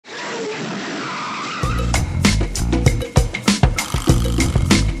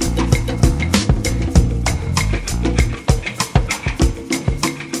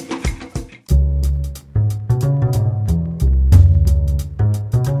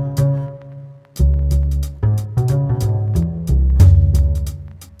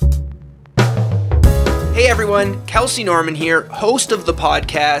everyone, Kelsey Norman here, host of the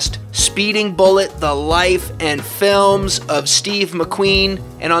podcast Speeding Bullitt, the life and films of Steve McQueen.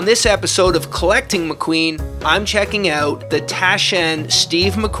 And on this episode of Collecting McQueen, I'm checking out the Taschen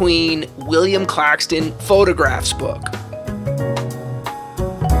Steve McQueen William Claxton photographs book.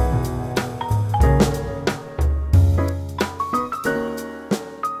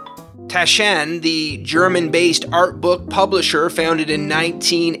 Taschen, the German-based art book publisher founded in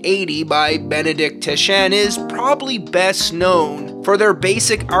 1980 by Benedict Taschen, is probably best known for their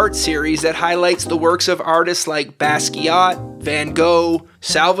basic art series that highlights the works of artists like Basquiat, Van Gogh,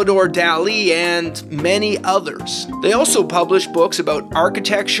 Salvador Dali, and many others. They also publish books about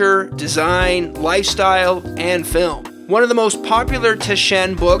architecture, design, lifestyle, and film. One of the most popular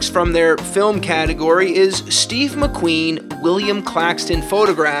Taschen books from their film category is Steve McQueen William Claxton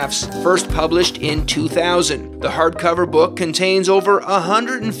Photographs, first published in 2000. The hardcover book contains over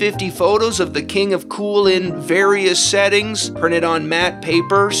 150 photos of the King of Cool in various settings, printed on matte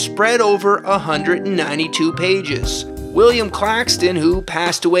paper, spread over 192 pages. William Claxton, who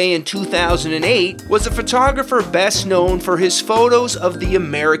passed away in 2008, was a photographer best known for his photos of the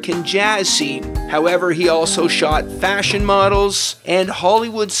American jazz scene. However, he also shot fashion models and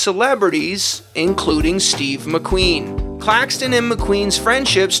Hollywood celebrities, including Steve McQueen. Claxton and McQueen's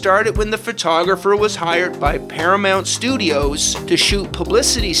friendship started when the photographer was hired by Paramount Studios to shoot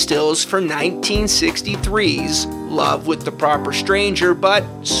publicity stills for 1963's Love with the Proper Stranger, but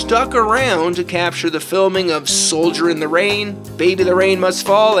stuck around to capture the filming of Soldier in the Rain, Baby the Rain Must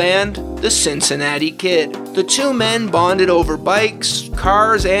Fall, and The Cincinnati Kid. The two men bonded over bikes,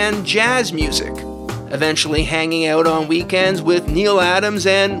 cars, and jazz music, eventually hanging out on weekends with Neil Adams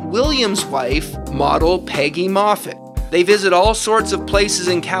and William's wife, model Peggy Moffat. They visit all sorts of places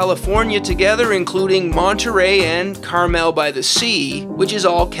in California together, including Monterey and Carmel by the Sea, which is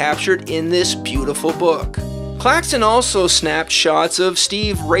all captured in this beautiful book. Claxton also snapped shots of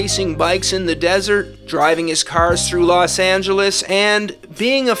Steve racing bikes in the desert, driving his cars through Los Angeles, and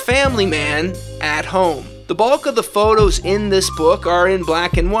being a family man at home. The bulk of the photos in this book are in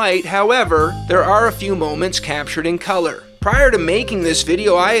black and white, however, there are a few moments captured in color. Prior to making this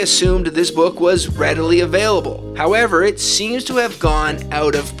video, I assumed this book was readily available. However, it seems to have gone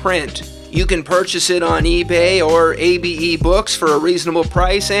out of print. You can purchase it on eBay or ABE Books for a reasonable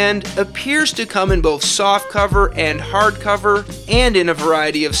price, and appears to come in both softcover and hardcover, and in a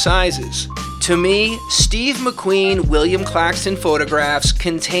variety of sizes. To me, Steve McQueen William Claxton photographs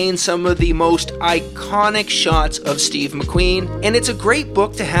contain some of the most iconic shots of Steve McQueen, and it's a great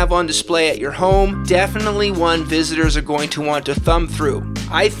book to have on display at your home, definitely one visitors are going to want to thumb through.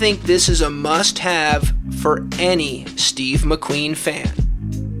 I think this is a must-have for any Steve McQueen fan.